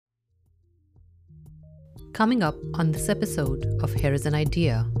Coming up on this episode of Here is an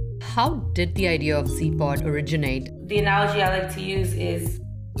Idea. How did the idea of Z-Pod originate? The analogy I like to use is,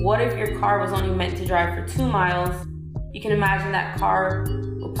 what if your car was only meant to drive for 2 miles? You can imagine that car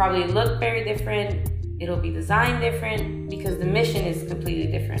will probably look very different. It'll be designed different because the mission is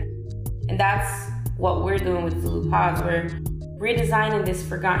completely different. And that's what we're doing with Zulu Pods. We're redesigning this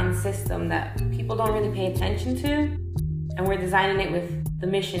forgotten system that people don't really pay attention to, and we're designing it with the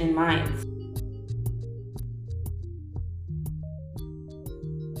mission in mind.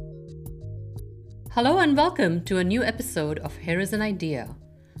 Hello and welcome to a new episode of Here is an Idea.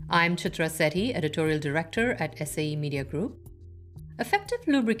 I'm Chitra Sethi, Editorial Director at SAE Media Group. Effective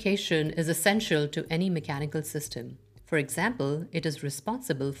lubrication is essential to any mechanical system. For example, it is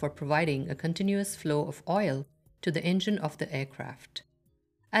responsible for providing a continuous flow of oil to the engine of the aircraft.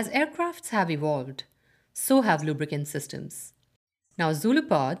 As aircrafts have evolved, so have lubricant systems. Now, Zulu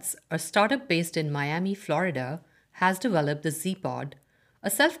Pods, a startup based in Miami, Florida, has developed the Z-Pod, a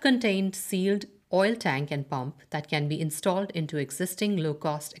self-contained sealed oil tank and pump that can be installed into existing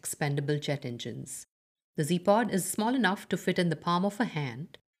low-cost expendable jet engines. The Z-Pod is small enough to fit in the palm of a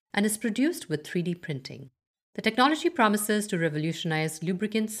hand and is produced with 3D printing. The technology promises to revolutionize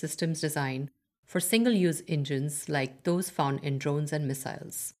lubricant systems design for single-use engines like those found in drones and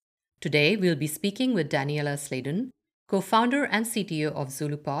missiles. Today, we'll be speaking with Daniela Sladen, co-founder and CTO of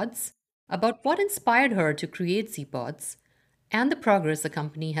Zulu Pods, about what inspired her to create Z-Pods and the progress the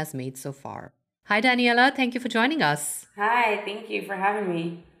company has made so far. Hi, Daniela. Thank you for joining us. Hi, thank you for having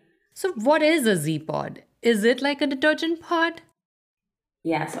me. So what is a Z-Pod? Is it like a detergent pod?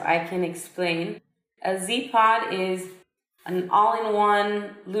 Yeah, so I can explain. A Z-Pod is an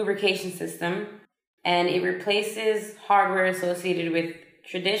all-in-one lubrication system, and it replaces hardware associated with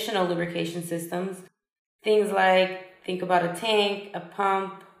traditional lubrication systems. Things like, think about a tank, a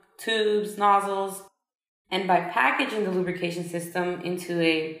pump, tubes, nozzles. And by packaging the lubrication system into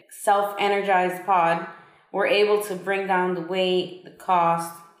a self-energized pod, we're able to bring down the weight, the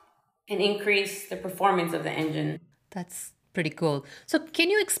cost, and increase the performance of the engine. That's pretty cool. So can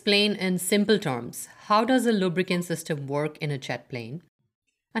you explain in simple terms, how does a lubricant system work in a jet plane?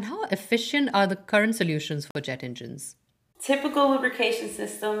 And how efficient are the current solutions for jet engines? Typical lubrication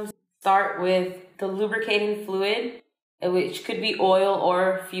systems start with the lubricating fluid, which could be oil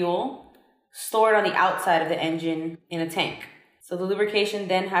or fuel, stored on the outside of the engine in a tank. So the lubrication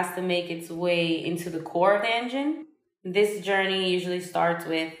then has to make its way into the core of the engine. This journey usually starts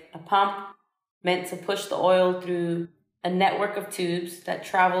with a pump meant to push the oil through a network of tubes that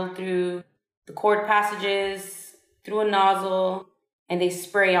travel through the cord passages, through a nozzle, and they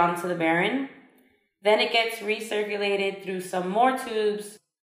spray onto the bearing. Then it gets recirculated through some more tubes,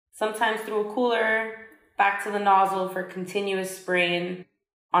 sometimes through a cooler, back to the nozzle for continuous spraying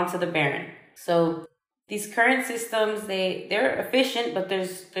onto the bearing. So these current systems, they're efficient, but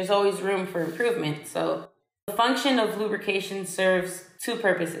there's always room for improvement. So the function of lubrication serves two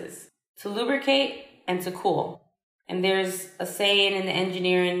purposes: to lubricate and to cool. And there's a saying in the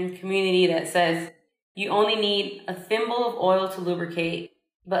engineering community that says you only need a thimble of oil to lubricate,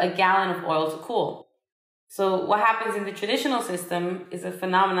 but a gallon of oil to cool. So what happens in the traditional system is a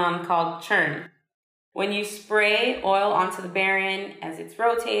phenomenon called churn. When you spray oil onto the bearing as it's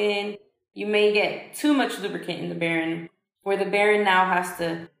rotating, you may get too much lubricant in the bearing, where the bearing now has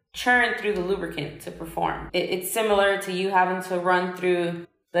to churn through the lubricant to perform. It's similar to you having to run through,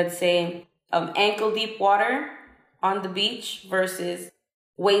 let's say, ankle-deep water on the beach versus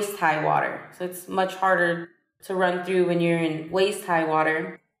waist-high water. So it's much harder to run through when you're in waist-high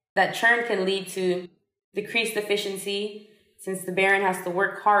water. That churn can lead to decreased efficiency, since the bearing has to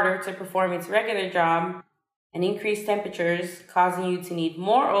work harder to perform its regular job, and increased temperatures, causing you to need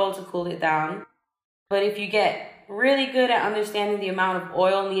more oil to cool it down. But if you get really good at understanding the amount of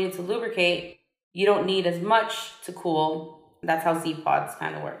oil needed to lubricate, you don't need as much to cool. That's how Z-Pods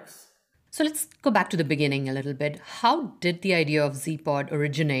kind of works. So let's go back to the beginning a little bit. How did the idea of Z-Pod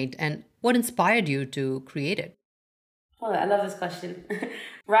originate and what inspired you to create it? Oh, I love this question.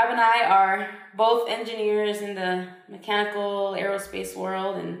 Rob and I are both engineers in the mechanical aerospace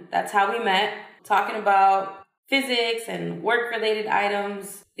world, and that's how we met, talking about physics and work-related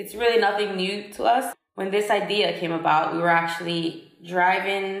items. It's really nothing new to us. When this idea came about, we were actually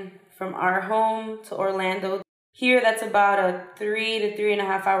driving from our home to Orlando. Here, that's about a 3 to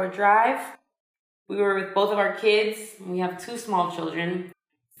 3.5 hour drive. We were with both of our kids. We have 2 small children,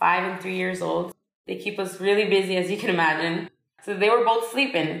 5 and 3 years old. They keep us really busy, as you can imagine. So they were both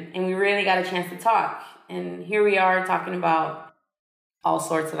sleeping, and we really got a chance to talk. And here we are talking about all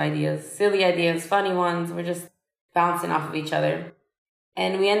sorts of ideas, silly ideas, funny ones. We're just bouncing off of each other.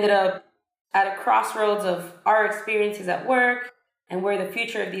 And we ended up at a crossroads of our experiences at work and where the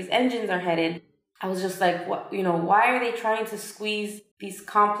future of these engines are headed, I was just like, what, why are they trying to squeeze these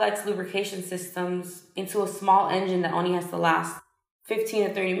complex lubrication systems into a small engine that only has to last 15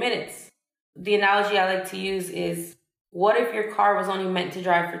 to 30 minutes? The analogy I like to use is, what if your car was only meant to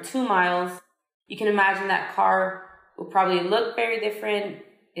drive for 2 miles? You can imagine that car will probably look very different.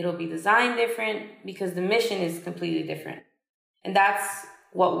 It'll be designed different because the mission is completely different. And that's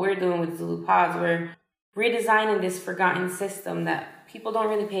what we're doing with Zulu Pods. We're redesigning this forgotten system that people don't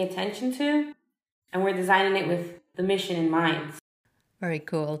really pay attention to, and we're designing it with the mission in mind. Very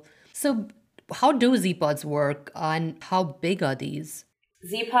cool. So how do Z-Pods work, and how big are these?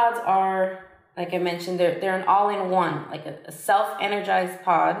 Z-Pods are, like I mentioned, they're an all-in-one, like a self-energized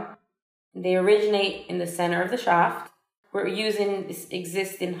pod. They originate in the center of the shaft. We're using this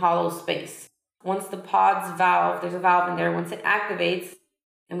existing hollow space. Once the pod's valve, there's a valve in there, once it activates,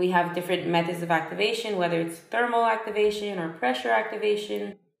 and we have different methods of activation, whether it's thermal activation or pressure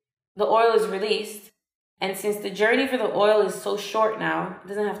activation, the oil is released. And since the journey for the oil is so short now, it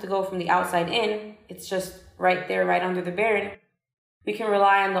doesn't have to go from the outside in, it's just right there, right under the bearing, we can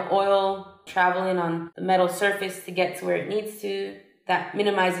rely on the oil traveling on the metal surface to get to where it needs to. That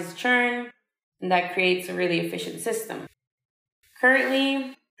minimizes churn, and that creates a really efficient system.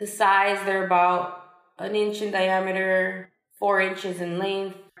 Currently, the size, they're about 1 inch in diameter, 4 inches in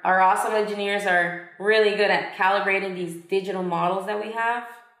length. Our awesome engineers are really good at calibrating these digital models that we have,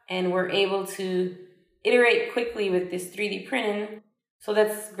 and we're able to iterate quickly with this 3D printing. So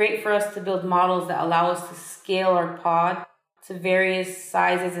that's great for us to build models that allow us to scale our pod to various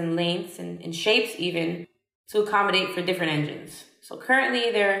sizes and lengths and shapes even to accommodate for different engines. So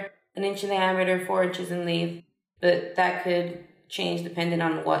currently they're 1 inch in diameter, 4 inches in length, but that could change depending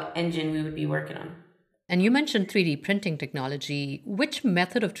on what engine we would be working on. And you mentioned 3D printing technology. Which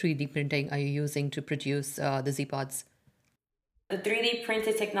method of 3D printing are you using to produce the Z-Pods? The 3D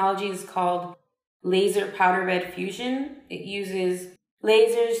printed technology is called laser powder bed fusion. It uses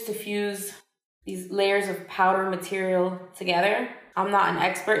lasers to fuse these layers of powder material together. I'm not an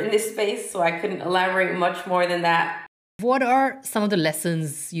expert in this space, so I couldn't elaborate much more than that. What are some of the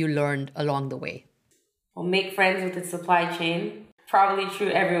lessons you learned along the way? Well, make friends with the supply chain. Probably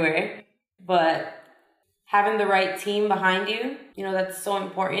true everywhere. But having the right team behind you, that's so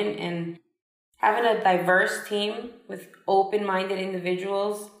important. And having a diverse team with open-minded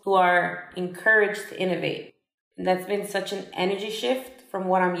individuals who are encouraged to innovate. And that's been such an energy shift from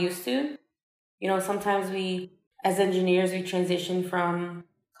what I'm used to. Sometimes we, as engineers, we transition from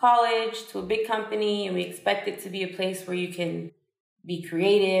college to a big company, and we expect it to be a place where you can be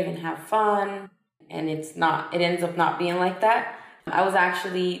creative and have fun. And it ends up not being like that. I was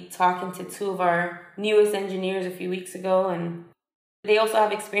actually talking to 2 of our newest engineers a few weeks ago, and they also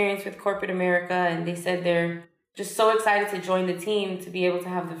have experience with corporate America, and they said they're just so excited to join the team to be able to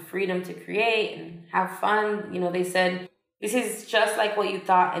have the freedom to create and have fun. They said, this is just like what you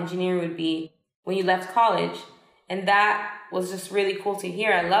thought engineering would be when you left college. And that was just really cool to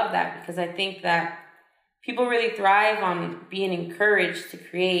hear. I love that because I think that people really thrive on being encouraged to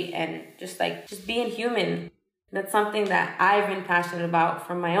create and just being human. That's something that I've been passionate about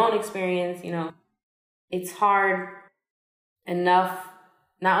from my own experience. It's hard enough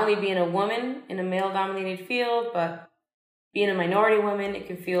not only being a woman in a male-dominated field, but being a minority woman, it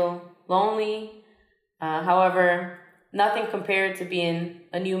can feel lonely. However, nothing compared to being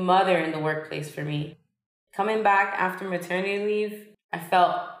a new mother in the workplace for me. Coming back after maternity leave, I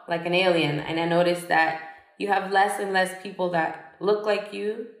felt like an alien, and I noticed that you have less and less people that look like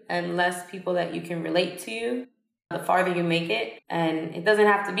you and less people that you can relate to you the farther you make it. And it doesn't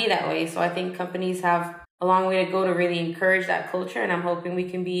have to be that way. So I think companies have a long way to go to really encourage that culture, and I'm hoping we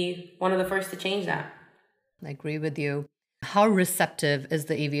can be one of the first to change that. I agree with you. How receptive is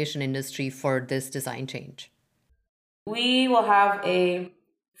the aviation industry for this design change? We will have a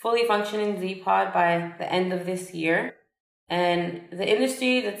fully functioning Z-Pod by the end of this year. And the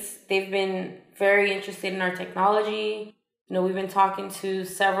industry, they've been very interested in our technology. We've been talking to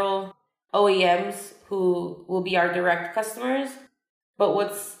several OEMs who will be our direct customers. But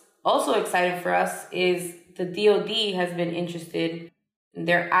what's also exciting for us is the DoD has been interested.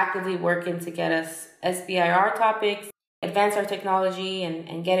 They're actively working to get us SBIR topics, advance our technology,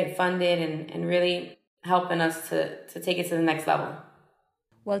 and get it funded, and really helping us to take it to the next level.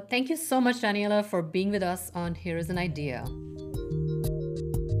 Well, thank you so much, Daniela, for being with us on Here is an Idea.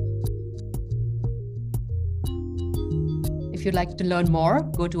 If you'd like to learn more,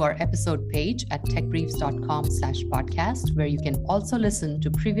 go to our episode page at techbriefs.com/podcast, where you can also listen to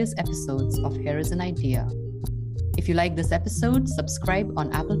previous episodes of Here is an Idea. If you like this episode, subscribe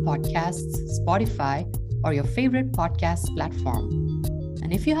on Apple Podcasts, Spotify, or your favorite podcast platform.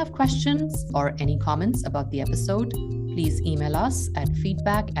 And if you have questions or any comments about the episode, please email us at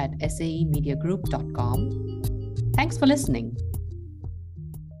feedback@saemediagroup.com. Thanks for listening.